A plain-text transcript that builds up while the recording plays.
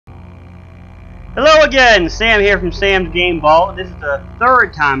Hello again, Sam here from Sam's Game Vault. This is the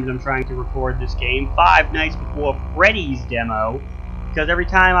third time that I'm trying to record this game, Five Nights Before Freddy's demo. Because every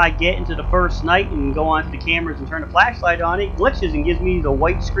time I get into the first night and go onto the cameras and turn the flashlight on, it glitches and gives me the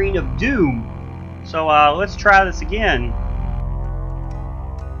white screen of doom. So let's try this again.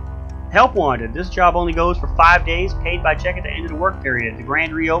 Help wanted. This job only goes for 5 days, paid by check at the end of the work period. The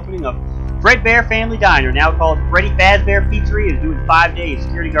grand reopening of Fredbear Family Diner, now called Freddy Fazbear Pizzeria, is due in 5 days.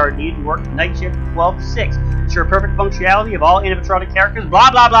 Security guard needed to work the night shift from 12 to 6. Ensure perfect functionality of all animatronic characters.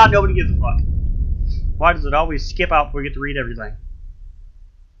 Blah, blah, blah. Nobody gives a fuck. Why does it always skip out before we get to read everything?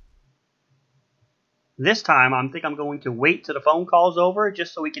 This time, I think I'm going to wait till the phone call's over,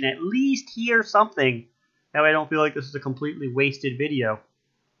 just so we can at least hear something. That way I don't feel like this is a completely wasted video.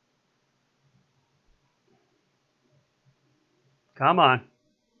 Come on.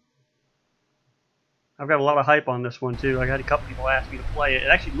 I've got a lot of hype on this one, too. I had a couple people ask me to play it. It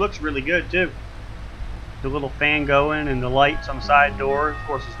actually looks really good, too. The little fan going and the lights on the side doors. Of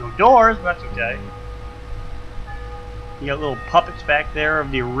course, there's no doors, but that's okay. You got little puppets back there of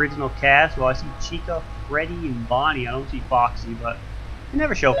the original cast. Well, I see Chica, Freddy, and Bonnie. I don't see Foxy, but they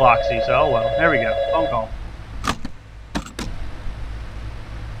never show Foxy, so oh well. There we go. Phone call.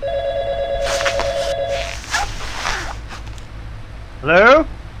 Hello?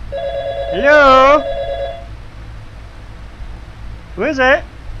 Hello? Who is it?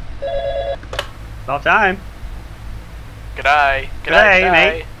 About time. G'day. G'day,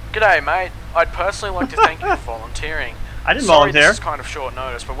 mate. G'day, mate. I'd personally like to thank you for volunteering. I didn't volunteer. This is kind of short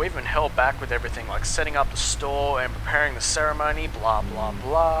notice, but we've been held back with everything like setting up the store and preparing the ceremony, blah, blah,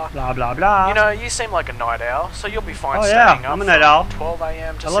 blah. Blah, blah, blah. You know, you seem like a night owl, so you'll be fine staying up I'm a night owl. 12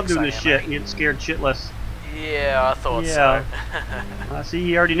 a.m. to 6 a.m. I love doing this shit and getting scared shitless. Yeah, I thought so. I see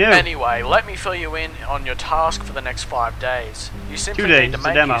you already knew. Anyway, let me fill you in on your task for the next 5 days. You simply 2 days, need to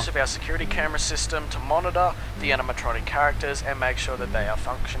make use of our security camera system to monitor the animatronic characters and make sure that they are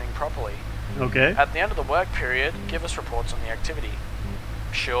functioning properly. Okay. At the end of the work period, give us reports on the activity.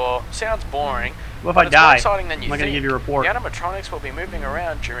 Sure, sounds boring, well, if but I it's die, more exciting than you I'm not think. going to give you a report. The animatronics will be moving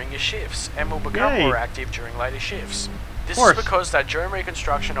around during your shifts and will become more active during later shifts. This is because that during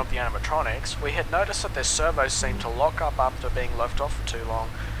reconstruction of the animatronics, we had noticed that their servos seem to lock up after being left off for too long,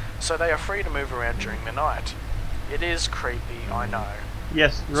 so they are free to move around during the night. It is creepy, I know.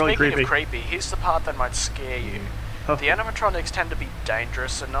 Yes, really creepy. Speaking of creepy, here's the part that might scare you. The animatronics tend to be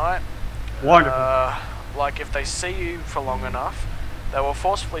dangerous at night. Wonderful. Like if they see you for long enough, they will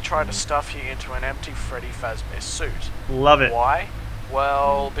forcefully try to stuff you into an empty Freddy Fazbear suit. Love it. Why?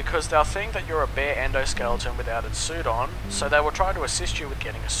 Well, because they'll think that you're a bare endoskeleton without its suit on, so they will try to assist you with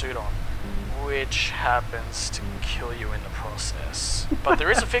getting a suit on, which happens to kill you in the process. But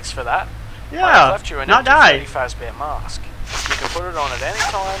there is a fix for that. Yeah, I've left you an empty die. Freddy Fazbear mask. You can put it on at any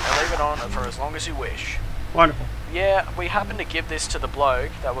time and leave it on for as long as you wish. Wonderful. Yeah, we happened to give this to the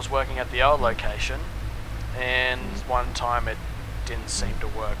bloke that was working at the old location, and one time it didn't seem to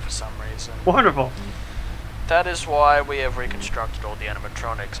work for some reason. Wonderful. That is why we have reconstructed all the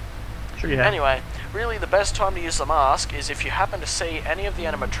animatronics. Sure you have. Anyway, really the best time to use the mask is if you happen to see any of the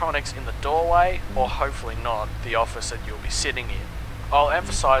animatronics in the doorway, or hopefully not, the office that you'll be sitting in. I'll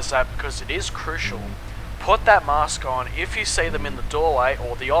emphasize that because it is crucial. Put that mask on if you see them in the doorway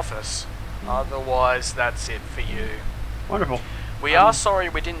or the office. Otherwise, that's it for you. Wonderful. We are sorry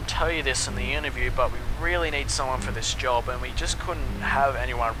we didn't tell you this in the interview, but we really need someone for this job, and we just couldn't have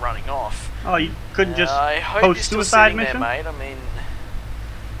anyone running off. Oh, you couldn't just I hope post you're still suicide sitting mission? there, mate. I mean,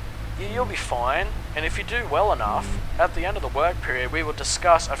 you'll be fine. And if you do well enough, at the end of the work period, we will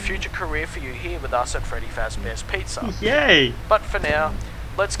discuss a future career for you here with us at Freddy Fazbear's Pizza. Yay! But for now,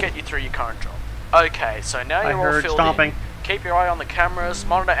 let's get you through your current job. Okay, so now you're all filled in. Keep your eye on the cameras,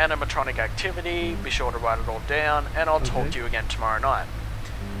 monitor animatronic activity, be sure to write it all down, and I'll talk to you again tomorrow night.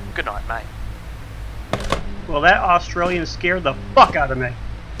 Good night, mate. Well, that Australian scared the fuck out of me.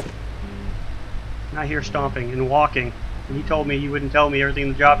 And I hear stomping and walking, and he told me he wouldn't tell me everything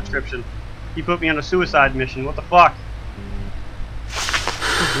in the job description. He put me on a suicide mission. What the fuck?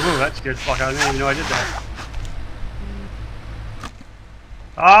 Ooh, that scared the fuck out of me. I didn't even know I did that.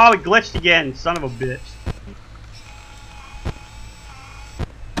 Oh, it glitched again, son of a bitch.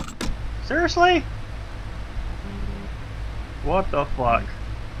 Seriously? What the fuck?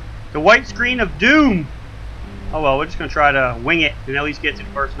 The white screen of doom! Oh well, we're just gonna try to wing it and at least get to the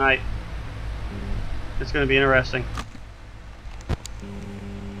first night. It's gonna be interesting.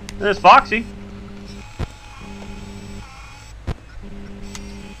 There's Foxy.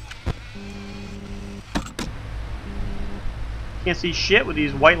 Can't see shit with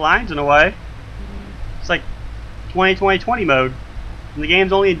these white lines in the way. It's like 2020 mode. And the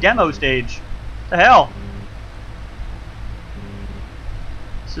game's only in demo stage. The hell?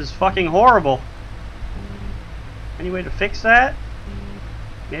 This is fucking horrible. Any way to fix that?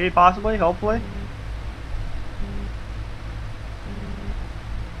 Maybe, possibly, hopefully.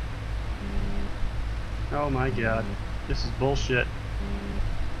 Oh my god. This is bullshit.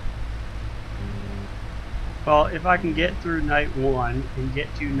 Well, if I can get through night 1 and get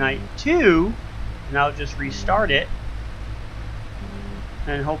to night 2, and I'll just restart it,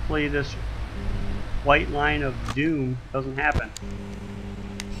 and hopefully this white line of doom doesn't happen.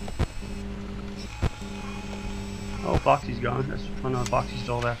 Oh, Foxy's gone. That's, oh no, Foxy's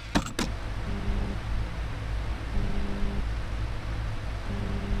still there.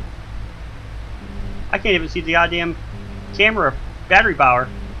 I can't even see the goddamn camera battery power.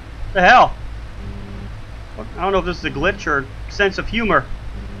 What the hell? I don't know if this is a glitch or sense of humor.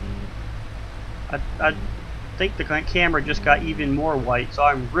 I think the camera just got even more white, so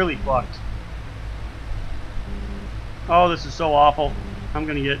I'm really fucked. Oh, this is so awful. I'm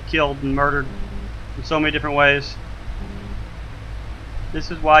gonna get killed and murdered in so many different ways.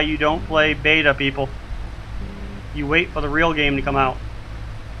 This is why you don't play beta, people. You wait for the real game to come out,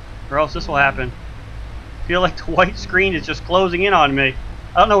 or else this will happen. I feel like the white screen is just closing in on me.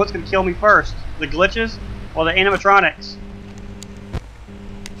 I don't know what's gonna kill me first, the glitches or the animatronics.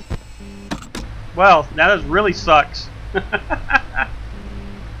 Well, that really sucks.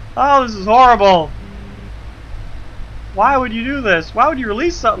 Oh, this is horrible. Why would you do this? Why would you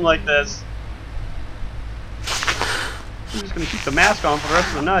release something like this? I'm just going to keep the mask on for the rest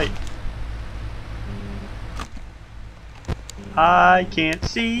of the night. I can't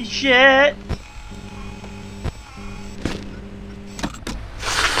see shit.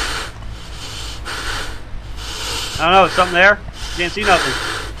 I don't know, is something there? Can't see nothing.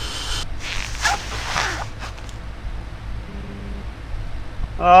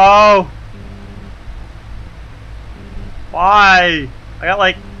 Oh! Why? I got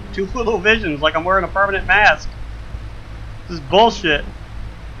like 2 little visions, like I'm wearing a permanent mask. This is bullshit.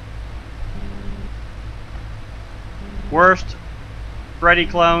 Worst Freddy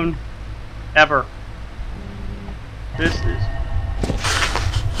clone ever. This is...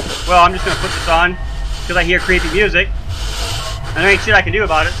 Well, I'm just gonna put this on because I hear creepy music. And there ain't shit I can do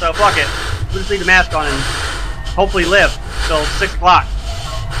about it, so fuck it. We'll just leave the mask on and hopefully live till 6 o'clock.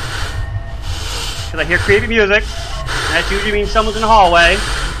 Because I hear creepy music, and that usually means someone's in the hallway.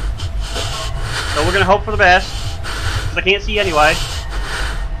 So we're gonna hope for the best. Because I can't see anyway.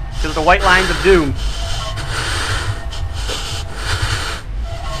 Because of the white lines of doom.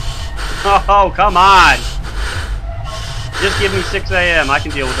 Oh, come on! Just give me 6 a.m. I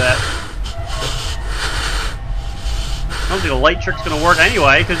can deal with that. I don't think the light trick's gonna work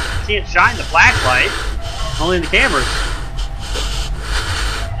anyway, because you can't shine the flashlight. Only in the cameras.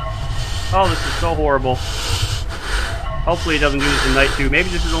 Oh, this is so horrible. Hopefully it doesn't do this in night 2. Maybe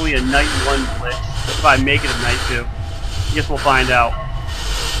this is only a night 1 glitch. If I make it a night 2. I guess we'll find out.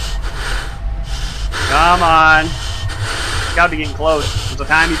 Come on. It's gotta be getting close. Does the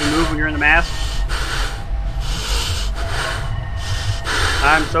time even move when you're in the mask?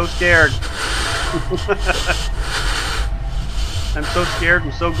 I'm so scared. I'm so scared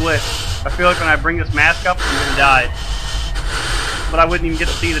and so glitched. I feel like when I bring this mask up, I'm gonna die. But I wouldn't even get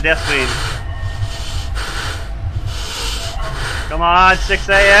to see the death scene. Come on, 6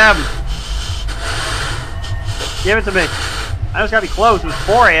 a.m. Give it to me. I know it's gotta be close. It was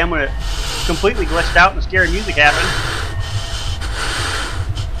 4 a.m. when it completely glitched out and the scary music happened.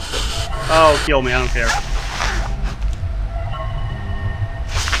 Oh, kill me. I don't care.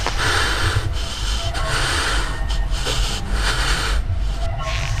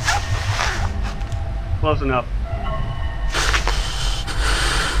 Close enough.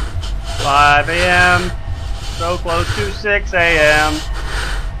 5 a.m. So close to 6 a.m.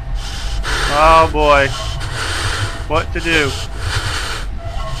 Oh boy. What to do?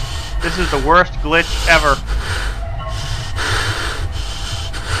 This is the worst glitch ever.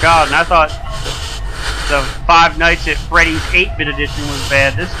 God, and I thought the Five Nights at Freddy's 8-bit edition was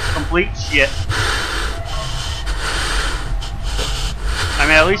bad. This is complete shit. I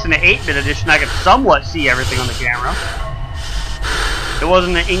mean, at least in the 8-bit edition, I could somewhat see everything on the camera. It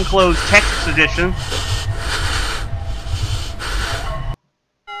wasn't an enclosed Texas edition.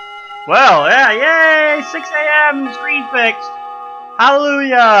 Well, yeah, yay! 6 a.m. Screen fixed.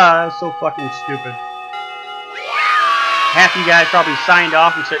 Hallelujah! That's so fucking stupid. Half of you guys probably signed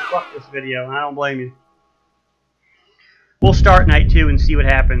off and said, fuck this video, and I don't blame you. We'll start night 2 and see what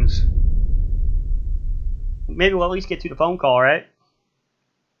happens. Maybe we'll at least get to the phone call, right?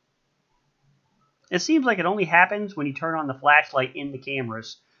 It seems like it only happens when you turn on the flashlight in the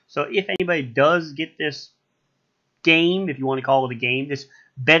cameras. So if anybody does get this game, if you want to call it a game, this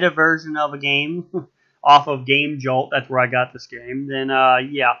beta version of a game off of Game Jolt, that's where I got this game, then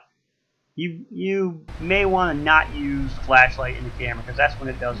yeah, you may want to not use the flashlight in the camera, because that's when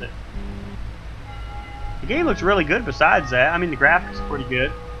it does it. The game looks really good besides that. I mean, the graphics are pretty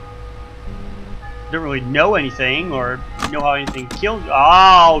good. Don't really know anything or know how anything kills you.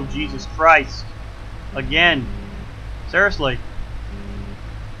 Oh, Jesus Christ. Again. Seriously.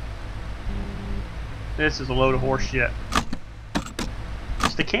 This is a load of horse shit.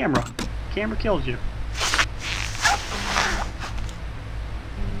 It's the camera. The camera kills you.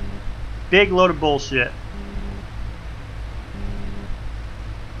 Big load of bullshit.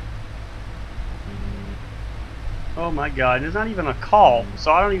 Oh my god, there's not even a call,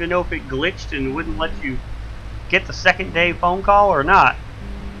 so I don't even know if it glitched and wouldn't let you get the second day phone call or not.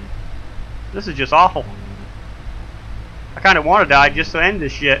 This is just awful. I kind of want to die just to end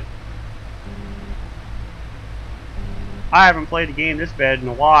this shit. I haven't played a game this bad in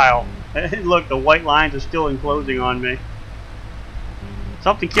a while. Look, the white lines are still enclosing on me.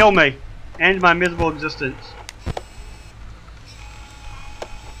 Something kill me. End my miserable existence.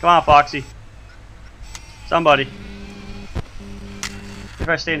 Come on, Foxy. Somebody. If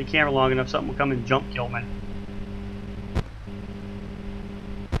I stay in the camera long enough, something will come and jump kill me.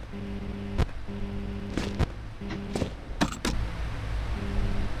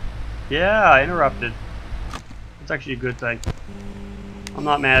 Yeah, I interrupted. It's actually a good thing. I'm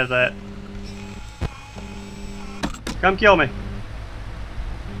not mad at that. Come kill me.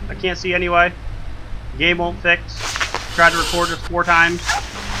 I can't see anyway. The game won't fix. Tried to record this 4 times.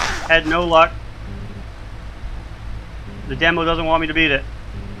 Had no luck. The demo doesn't want me to beat it.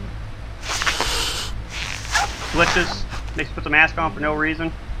 Glitches. Makes me put the mask on for no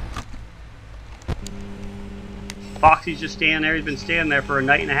reason. Foxy's just standing there. He's been standing there for a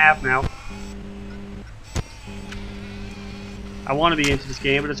night and a half now. I want to be into this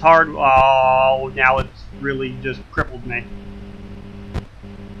game, but it's hard. Oh, now it's really just crippled me.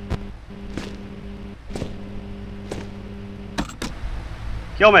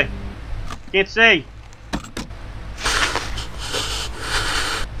 Kill me. Can't see.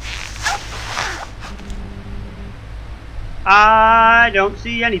 I don't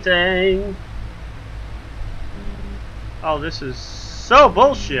see anything. Oh, this is so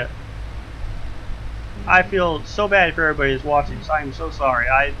bullshit. I feel so bad for everybody who's watching, so I am so sorry.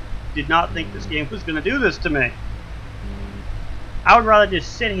 I did not think this game was going to do this to me. I would rather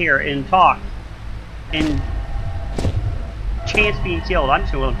just sit here and talk and chance being killed. I'm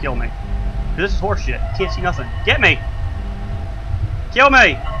just going to let him kill me. This is horseshit. Can't see nothing. Get me! Kill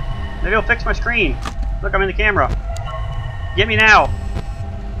me! Maybe it'll fix my screen. Look, I'm in the camera. Get me now!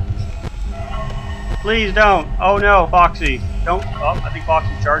 Please don't. Oh no, Foxy. Don't. Oh, I think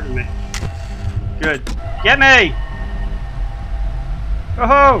Foxy's charging me. Good. Get me!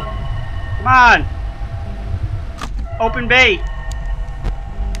 Oh-ho! Come on! Open bait!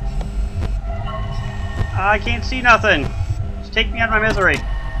 I can't see nothing. Just take me out of my misery.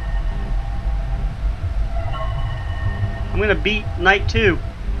 I'm gonna beat Night 2.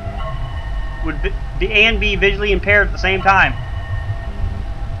 Would be visually impaired at the same time.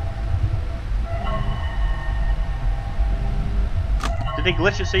 Did they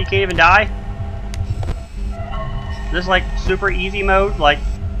glitch it so you can't even die? This is like super easy mode, like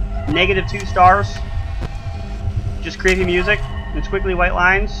 -2 stars. Just creepy music and squiggly white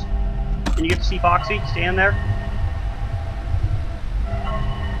lines. And you get to see Foxy stand there.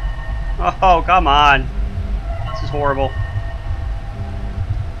 Oh, come on. This is horrible.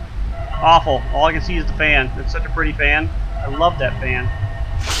 Awful. All I can see is the fan. It's such a pretty fan. I love that fan.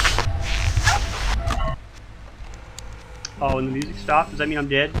 Oh, and the music stopped. Does that mean I'm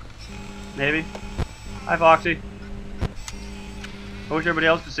dead? Maybe. Hi, Foxy. I wish everybody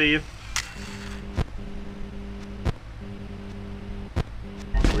else could see you.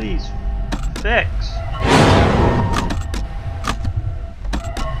 Please fix.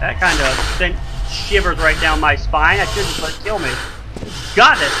 That kind of sent shivers right down my spine. I should just let it kill me.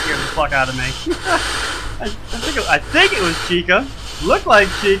 God, that scared the fuck out of me. I think it was Chica. Looked like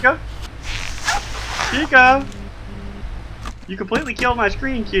Chica. Chica! You completely killed my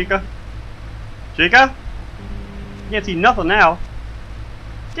screen, Chica. Chica? Can't see nothing now.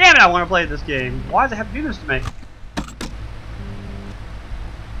 Damn it, I want to play this game. Why does it have to do this to me?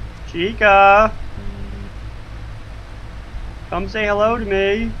 Chica! Come say hello to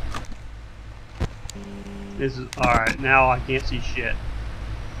me. This is alright, now I can't see shit.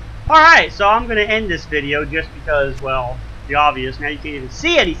 Alright, so I'm gonna end this video just because, well, the obvious. Now you can't even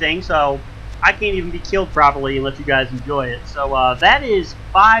see anything, so I can't even be killed properly and let you guys enjoy it. So that is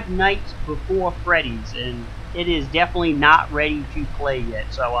Five Nights Before Freddy's, and it is definitely not ready to play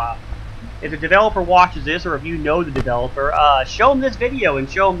yet. So if the developer watches this, or if you know the developer, show him this video and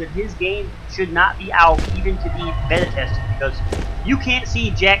show him that his game should not be out even to be beta tested, because you can't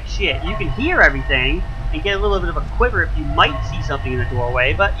see jack shit. You can hear everything and get a little bit of a quiver if you might see something in the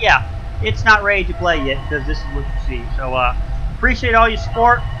doorway, but yeah, it's not ready to play yet because this is what you see. So appreciate all your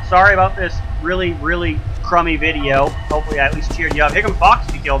support. Sorry about this really, really crummy video. Hopefully I at least cheered you up. Here comes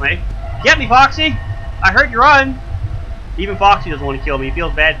Foxy to kill me. Get me, Foxy! I heard you run! Even Foxy doesn't want to kill me. He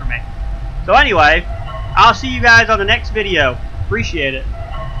feels bad for me. So anyway, I'll see you guys on the next video. Appreciate it.